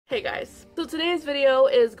Hey guys, so today's video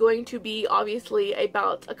is going to be obviously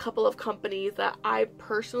about a couple of companies that I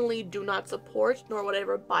personally do not support nor would I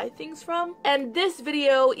ever buy things from. And this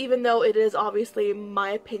video, even though it is obviously my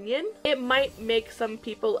opinion, it might make some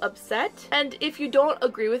people upset. And if you don't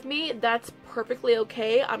agree with me, that's perfectly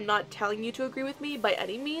okay. I'm not telling you to agree with me by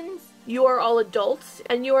any means. You are all adults,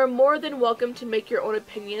 and you are more than welcome to make your own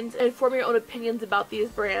opinions and form your own opinions about these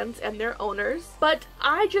brands and their owners. But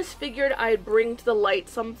I just figured I'd bring to the light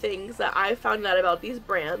some things that I found out about these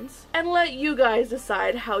brands and let you guys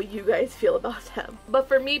decide how you guys feel about them. But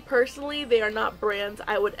for me personally, they are not brands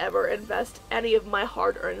I would ever invest any of my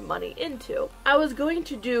hard-earned money into. I was going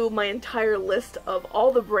to do my entire list of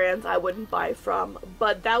all the brands I wouldn't buy from,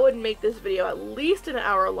 but that would make this video at least an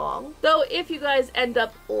hour long. So if you guys end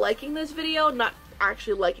up liking this video, not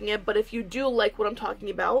actually liking it, but if you do like what I'm talking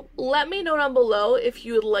about, let me know down below if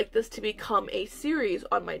you would like this to become a series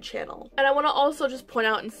on my channel. And I want to also just point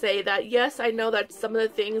out and say that yes, I know that some of the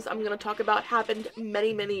things I'm going to talk about happened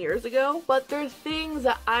many years ago, but there's things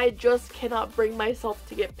that I just cannot bring myself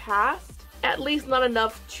to get past. At least not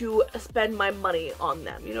enough to spend my money on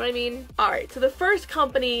them, you know what I mean? Alright, so the first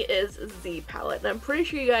company is Z Palette, and I'm pretty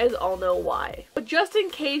sure you guys all know why. But just in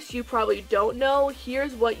case you probably don't know,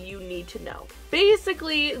 here's what you need to know.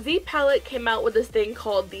 Basically, Z Palette came out with this thing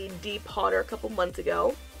called the Depotter a couple months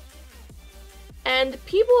ago. And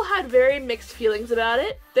people had very mixed feelings about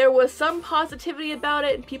it. There was some positivity about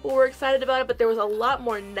it and people were excited about it, but there was a lot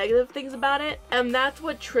more negative things about it. And that's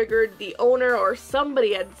what triggered the owner or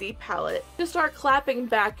somebody at Z Palette to start clapping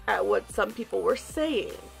back at what some people were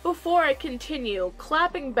saying. Before I continue,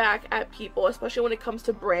 clapping back at people, especially when it comes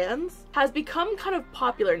to brands, has become kind of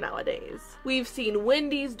popular nowadays. We've seen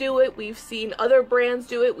Wendy's do it, we've seen other brands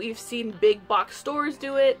do it, we've seen big box stores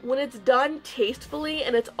do it. When it's done tastefully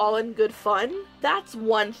and it's all in good fun, that's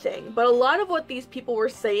one thing. But a lot of what these people were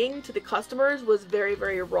saying to the customers was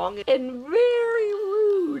very wrong and very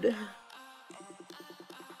rude.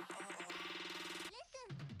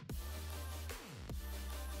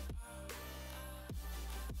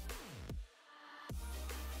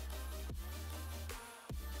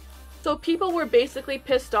 So people were basically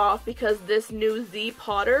pissed off because this new Z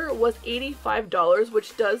Potter was $85,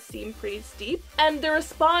 which does seem pretty steep. And the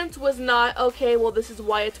response was not, okay, well this is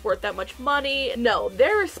why it's worth that much money. No,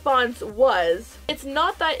 their response was, it's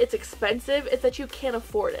not that it's expensive, it's that you can't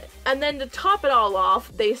afford it. And then to top it all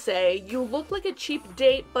off, they say, you look like a cheap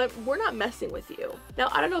date, but we're not messing with you. Now,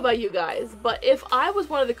 I don't know about you guys, but if I was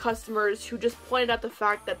one of the customers who just pointed out the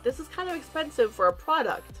fact that this is kind of expensive for a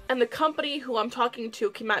product, and the company who I'm talking to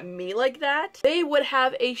came at me like that, they would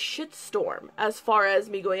have a shitstorm as far as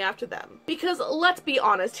me going after them. Because let's be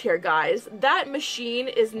honest here, guys, that machine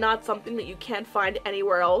is not something that you can't find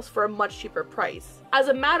anywhere else for a much cheaper price. As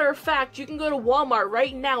a matter of fact, you can go to Walmart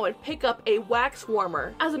right now and pick up a wax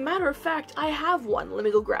warmer. As a matter of fact, I have one. Let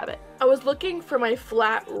me go grab it. I was looking for my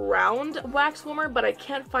flat round wax warmer, but I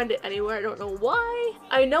can't find it anywhere. I don't know why.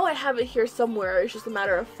 I know I have it here somewhere. It's just a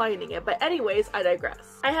matter of finding it. But anyways, I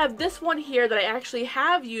digress. I have this one here that I actually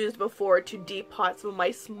have used before to depot some of my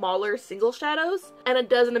smaller single shadows, and it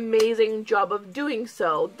does an amazing job of doing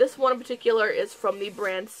so. This one in particular is from the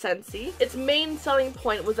brand Scentsy. Its main selling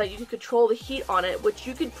point was that you could control the heat on it, which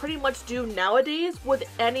you can pretty much do nowadays with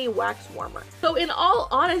any wax warmer. So in all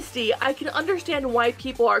honesty, I can understand why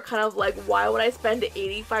people are kind of like, why would I spend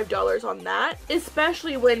 $85 on that?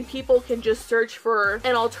 Especially when people can just search for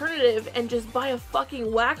an alternative and just buy a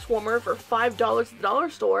fucking wax warmer for $5 at the dollar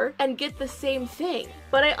store and get the same thing.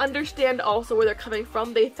 But I understand also where they're coming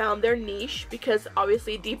from. They found their niche because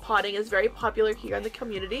obviously depotting is very popular here in the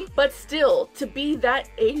community. But still, to be that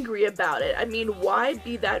angry about it, I mean, why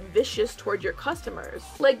be that vicious toward your customers?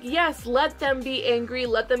 Like, yes, let them be angry,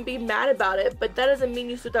 let them be mad about it, but that doesn't mean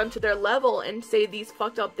you sit down to their level and say these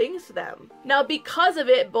fucked up things to them. Now, because of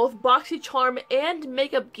it, both BoxyCharm and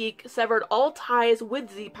Makeup Geek severed all ties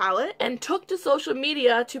with Z Palette and took to social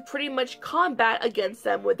media to pretty much combat against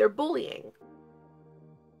them with their bullying.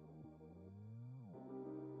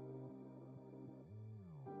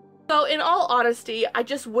 So in all honesty, I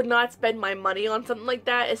just would not spend my money on something like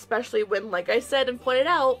that, especially when, like I said and pointed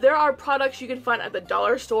out, there are products you can find at the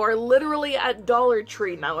dollar store, literally at Dollar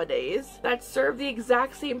Tree nowadays, that serve the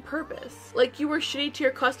exact same purpose. Like, you were shitty to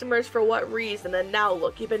your customers for what reason, and now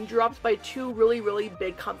look, you've been dropped by two really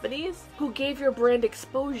big companies who gave your brand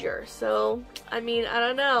exposure. So, I mean, I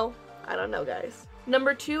don't know. I don't know, guys.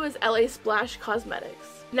 Number 2 is LA Splash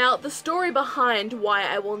Cosmetics. Now, the story behind why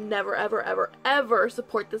I will never ever ever ever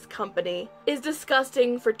support this company is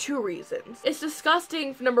disgusting for two reasons. It's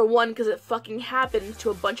disgusting for number one because it fucking happens to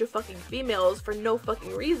a bunch of fucking females for no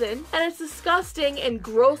fucking reason, and it's disgusting and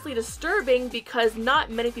grossly disturbing because not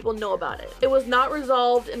many people know about it. It was not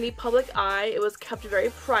resolved in the public eye, it was kept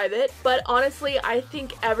very private, but honestly I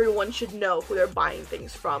think everyone should know who they're buying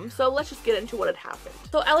things from, so let's just get into what had happened.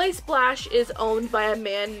 So LA Splash is owned by a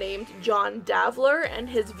man named John Davler, and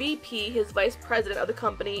his VP, his vice president of the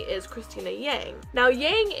company, is Christina Yang. Now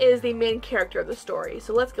Yang is the main character of the story,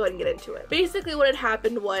 so let's go ahead and get into it. Basically what had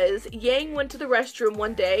happened was Yang went to the restroom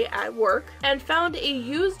one day at work and found a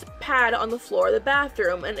used pad on the floor of the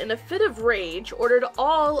bathroom, and in a fit of rage ordered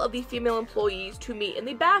all of the female employees to meet in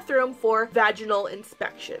the bathroom for vaginal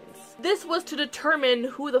inspections. This was to determine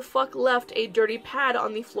who the fuck left a dirty pad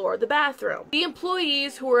on the floor of the bathroom. The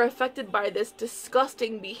employees who were affected by this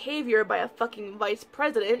disgusting behavior by a fucking vice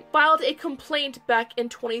president filed a complaint back in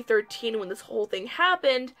 2013 when this whole thing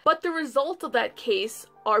happened, but the results of that case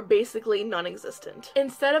are basically non-existent.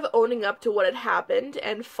 Instead of owning up to what had happened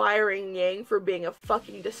and firing Yang for being a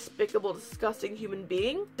fucking despicable, disgusting human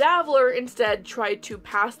being, Davler instead tried to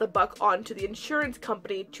pass the buck on to the insurance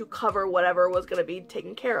company to cover whatever was going to be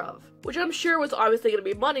taken care of. Which I'm sure was obviously going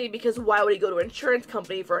to be money, because why would he go to an insurance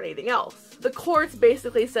company for anything else? The courts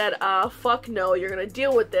basically said, fuck no, you're gonna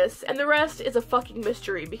deal with this, and the rest is a fucking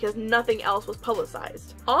mystery because nothing else was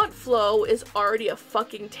publicized. Aunt Flo is already a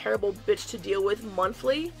fucking terrible bitch to deal with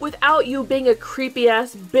monthly, without you being a creepy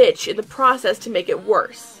ass bitch in the process to make it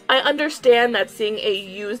worse. I understand that seeing a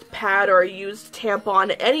used pad or a used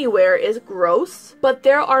tampon anywhere is gross, but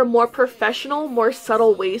there are more professional, more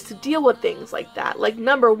subtle ways to deal with things like that. Like,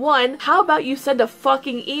 number one, how about you send a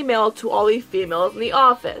fucking email to all the females in the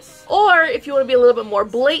office? Or, if you want to be a little bit more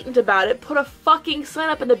blatant about it, put a fucking sign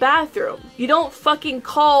up in the bathroom. You don't fucking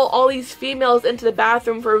call all these females into the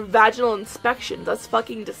bathroom for vaginal inspections. That's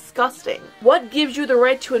fucking disgusting. What gives you the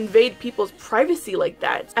right to invade people's privacy like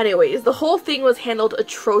that? Anyways, the whole thing was handled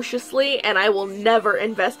atrociously, and I will never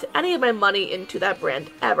invest any of my money into that brand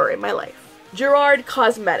ever in my life. Gerard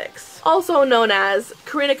Cosmetics, also known as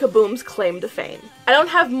Karina Kaboom's claim to fame. I don't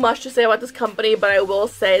have much to say about this company, but I will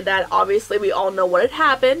say that obviously we all know what had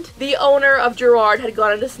happened. The owner of Gerard had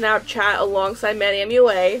gone into Snapchat alongside Manny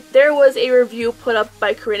MUA. There was a review put up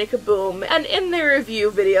by Karina Kaboom, and in the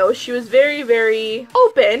review video, she was very, very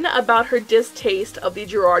open about her distaste of the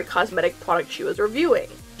Gerard cosmetic product she was reviewing.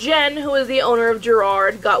 Jen, who is the owner of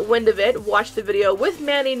Gerard, got wind of it, watched the video with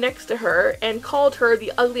Manny next to her, and called her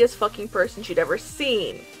the ugliest fucking person she'd ever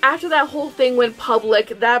seen. After that whole thing went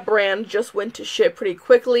public, that brand just went to shit pretty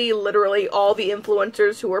quickly. Literally all the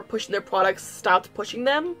influencers who were pushing their products stopped pushing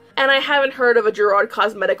them. And I haven't heard of a Gerard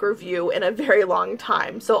cosmetic review in a very long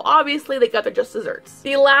time, so obviously they got their just desserts.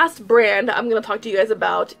 The last brand I'm gonna talk to you guys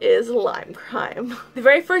about is Lime Crime. The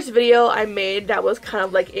very first video I made that was kind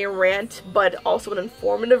of like a rant, but also an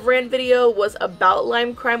informative rant video, was about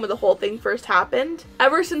Lime Crime when the whole thing first happened.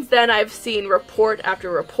 Ever since then, I've seen report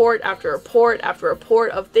after report after report after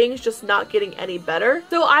report of things just not getting any better.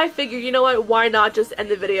 So I figured, you know what, why not just end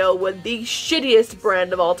the video with the shittiest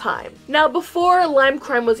brand of all time. Now, before Lime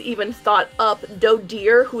Crime was even thought up, Doe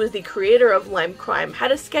Deer, who is the creator of Lime Crime,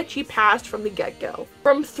 had a sketchy past from the get-go.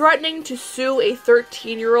 From threatening to sue a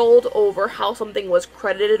 13-year-old over how something was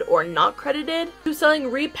credited or not credited, to selling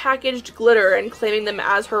repackaged glitter and claiming them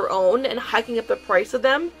as her own and hiking up the price of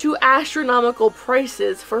them, to astronomical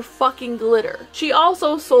prices for fucking glitter. She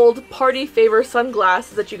also sold party favor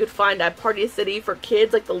sunglasses that you could find at Party City for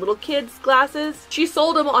kids, like the little kids glasses. She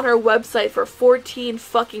sold them on her website for $14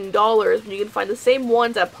 fucking dollars, when you can find the same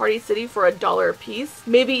ones at Party City for $1 a piece,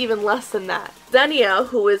 maybe even less than that. Xenia,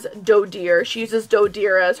 who is Doe Deer, she uses Doe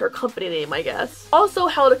Deer as her company name, I guess, also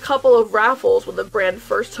held a couple of raffles when the brand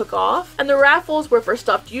first took off, and the raffles were for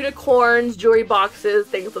stuffed unicorns, jewelry boxes,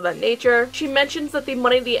 things of that nature. She mentions that the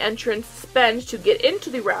money the entrants spend to get into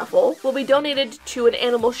the raffle will be donated to an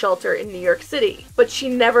animal shelter in New York City, but she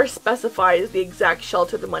never specifies the exact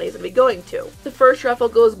shelter the money is going to be going to. The first raffle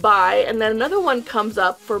goes by, and then another one comes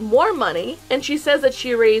up for more money, and she says that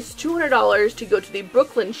she raised $200 to go to the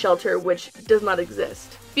Brooklyn shelter, which does not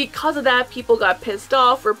exist. Because of that, people got pissed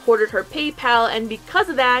off, reported her PayPal, and because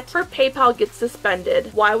of that, her PayPal gets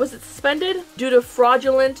suspended. Why was it suspended? Due to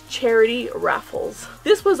fraudulent charity raffles.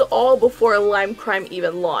 This was all before Lime Crime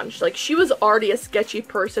even launched. Like, she was already a sketchy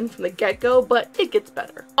person from the get-go, but it gets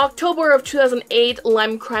better. October of 2008,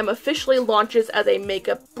 Lime Crime officially launches as a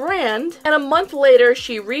makeup brand, and a month later,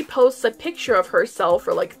 she reposts a picture of herself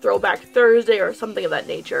for like Throwback Thursday or something of that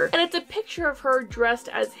nature, and it's a picture of her dressed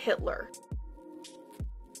as Hitler.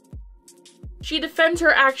 She defends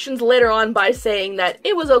her actions later on by saying that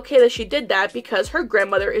it was okay that she did that because her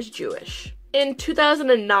grandmother is Jewish. In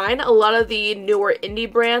 2009, a lot of the newer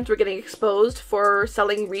indie brands were getting exposed for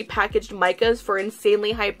selling repackaged micas for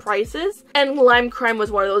insanely high prices, and Lime Crime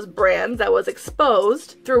was one of those brands that was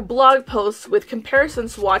exposed through blog posts with comparison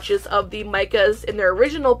swatches of the micas in their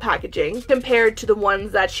original packaging compared to the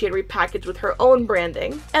ones that she had repackaged with her own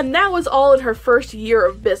branding. And that was all in her first year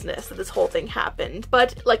of business that this whole thing happened,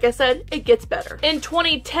 but like I said, it gets better. In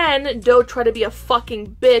 2010, Doe tried to be a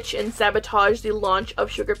fucking bitch and sabotage the launch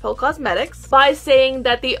of Sugarpill Cosmetics by saying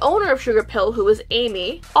that the owner of Sugarpill, who was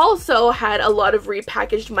Amy, also had a lot of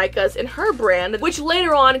repackaged micas in her brand, which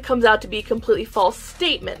later on comes out to be a completely false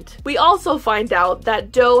statement. We also find out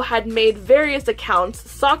that Doe had made various accounts,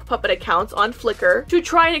 sock puppet accounts on Flickr, to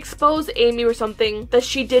try and expose Amy for something that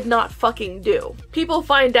she did not fucking do. People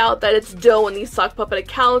find out that it's Doe in these sock puppet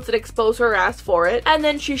accounts and expose her ass for it, and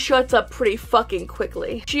then she shuts up pretty fucking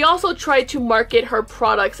quickly. She also tried to market her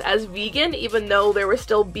products as vegan, even though there was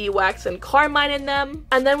still beeswax and Carmine in them.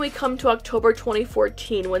 And then we come to October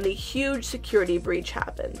 2014 when the huge security breach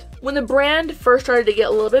happened. When the brand first started to get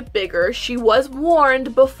a little bit bigger, she was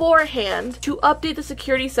warned beforehand to update the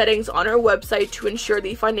security settings on her website to ensure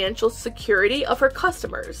the financial security of her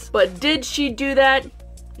customers. But did she do that?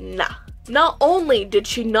 Nah. Not only did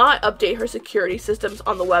she not update her security systems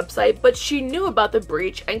on the website, but she knew about the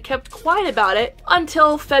breach and kept quiet about it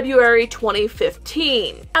until February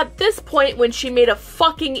 2015. At this point, when she made a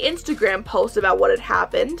fucking Instagram post about what had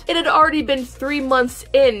happened, it had already been 3 months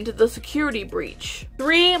into the security breach.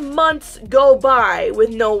 3 months go by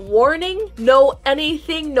with no warning, no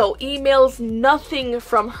anything, no emails, nothing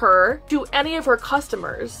from her to any of her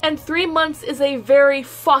customers. And 3 months is a very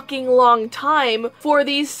fucking long time for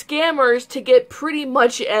these scammers to get pretty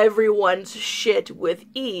much everyone's shit with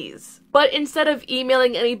ease. But instead of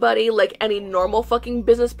emailing anybody like any normal fucking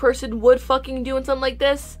business person would fucking do in something like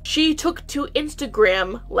this, she took to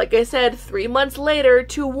Instagram, like I said, 3 months later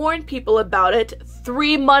to warn people about it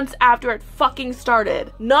 3 months after it fucking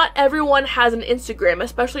started. Not everyone has an Instagram,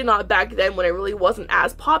 especially not back then when it really wasn't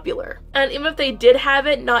as popular. And even if they did have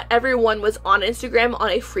it, not everyone was on Instagram on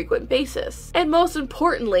a frequent basis. And most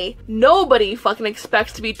importantly, nobody fucking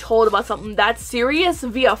expects to be told about something that serious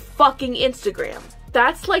via fucking Instagram.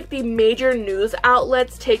 That's like the major news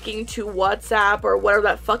outlets taking to WhatsApp or whatever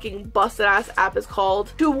that fucking busted ass app is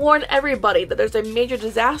called to warn everybody that there's a major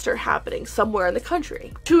disaster happening somewhere in the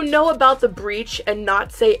country. To know about the breach and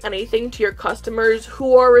not say anything to your customers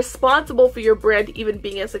who are responsible for your brand even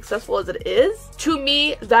being as successful as it is, to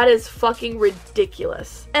me, that is fucking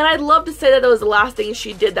ridiculous. And I'd love to say that was the last thing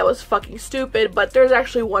she did that was fucking stupid, but there's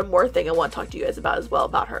actually one more thing I want to talk to you guys about as well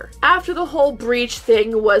about her. After the whole breach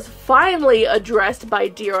thing was finally addressed by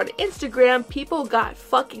Dear on Instagram, people got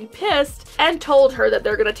fucking pissed and told her that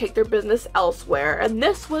they're gonna take their business elsewhere, and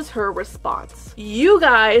this was her response. You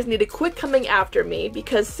guys need to quit coming after me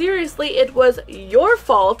because seriously, it was your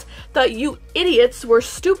fault that you idiots were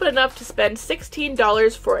stupid enough to spend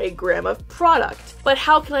 $16 for a gram of product. But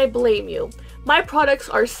how can I blame you? My products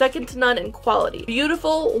are second to none in quality.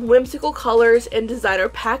 Beautiful, whimsical colors and designer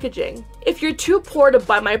packaging. If you're too poor to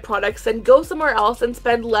buy my products, then go somewhere else and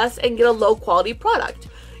spend less and get a low quality product.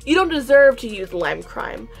 You don't deserve to use Lime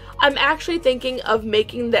Crime. I'm actually thinking of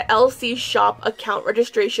making the LC Shop account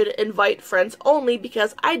registration invite friends only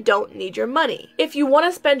because I don't need your money. If you want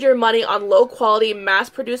to spend your money on low quality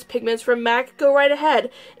mass-produced pigments from MAC, go right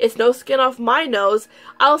ahead. It's no skin off my nose.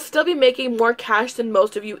 I'll still be making more cash than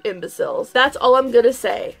most of you imbeciles. That's all I'm gonna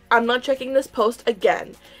say. I'm not checking this post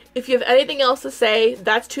again. If you have anything else to say,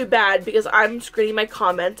 that's too bad because I'm screening my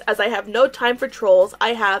comments as I have no time for trolls.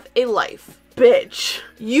 I have a life. Bitch.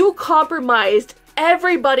 You compromised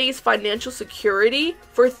everybody's financial security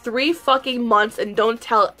for 3 fucking months and don't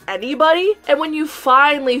tell anybody? And when you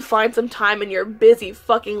finally find some time in your busy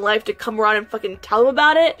fucking life to come around and fucking tell them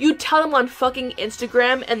about it, you tell them on fucking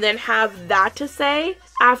Instagram and then have that to say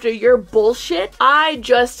after your bullshit? I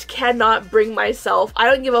just cannot bring myself. I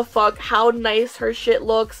don't give a fuck how nice her shit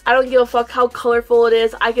looks. I don't give a fuck how colorful it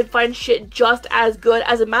is. I could find shit just as good.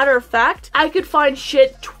 As a matter of fact, I could find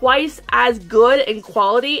shit twice as good in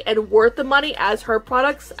quality and worth the money as her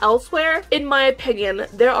products elsewhere. In my opinion,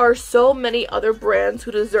 there are so many other brands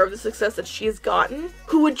who deserve the success that she's gotten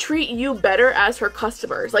who would treat you better as her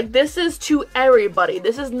customers. Like, this is to everybody.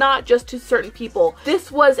 This is not just to certain people.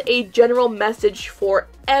 This was a general message for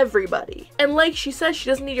everybody. And like she says, she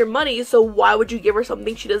doesn't need your money, so why would you give her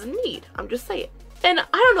something she doesn't need? I'm just saying. And I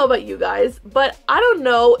don't know about you guys, but I don't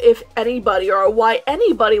know if anybody or why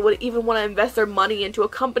anybody would even want to invest their money into a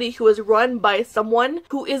company who is run by someone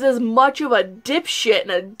who is as much of a dipshit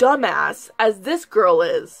and a dumbass as this girl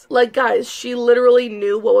is. Like, guys, she literally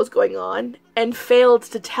knew what was going on and failed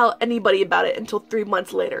to tell anybody about it until 3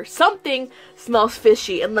 months later. Something smells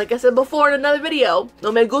fishy, and like I said before in another video,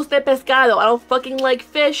 no me gusta pescado. I don't fucking like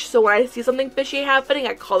fish, so when I see something fishy happening,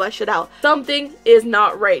 I call that shit out. Something is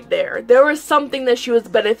not right there. There was something that she was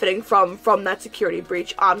benefiting from that security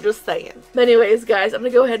breach. I'm just saying. But anyways, guys, I'm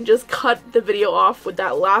gonna go ahead and just cut the video off with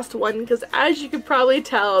that last one, because as you can probably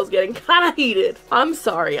tell, I was getting kind of heated. I'm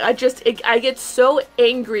sorry. I get so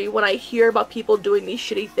angry when I hear about people doing these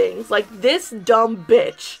shitty things. Like, this dumb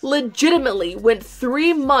bitch legitimately went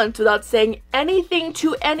 3 months without saying anything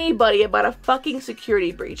to anybody about a fucking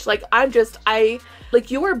security breach. Like, like,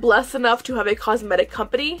 you are blessed enough to have a cosmetic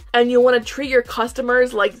company and you want to treat your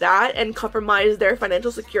customers like that and compromise their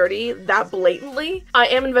financial security that blatantly. I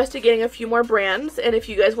am investigating a few more brands, and if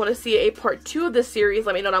you guys want to see a part 2 of this series,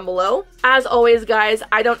 let me know down below. As always, guys,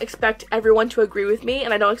 I don't expect everyone to agree with me,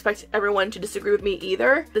 and I don't expect everyone to disagree with me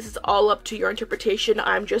either. This is all up to your interpretation.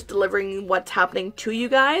 I'm just delivering what's happening to you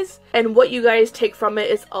guys, and what you guys take from it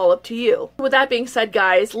is all up to you. With that being said,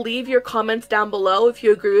 guys, leave your comments down below if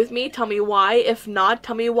you agree with me. Tell me why. If not,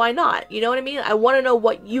 tell me why not. You know what I mean? I want to know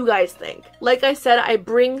what you guys think. Like I said, I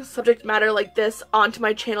bring subject matter like this onto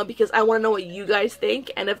my channel because I want to know what you guys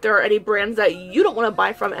think, and if there are any brands that you don't want to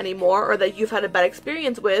buy from anymore or that you've had a bad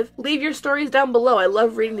experience with, leave your stories down below. I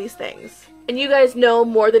love reading these things. And you guys know,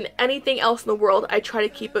 more than anything else in the world, I try to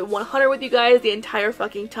keep it 100 with you guys the entire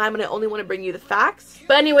fucking time, and I only want to bring you the facts.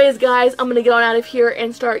 But anyways, guys, I'm gonna get on out of here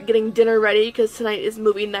and start getting dinner ready because tonight is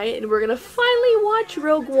movie night and we're gonna finally watch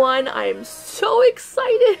Rogue One. I am so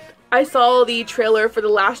excited. I saw the trailer for The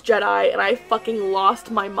Last Jedi and I fucking lost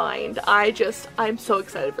my mind. I'm so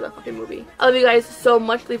excited for that fucking movie. I love you guys so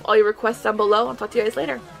much. Leave all your requests down below. I'll talk to you guys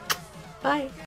later. Bye.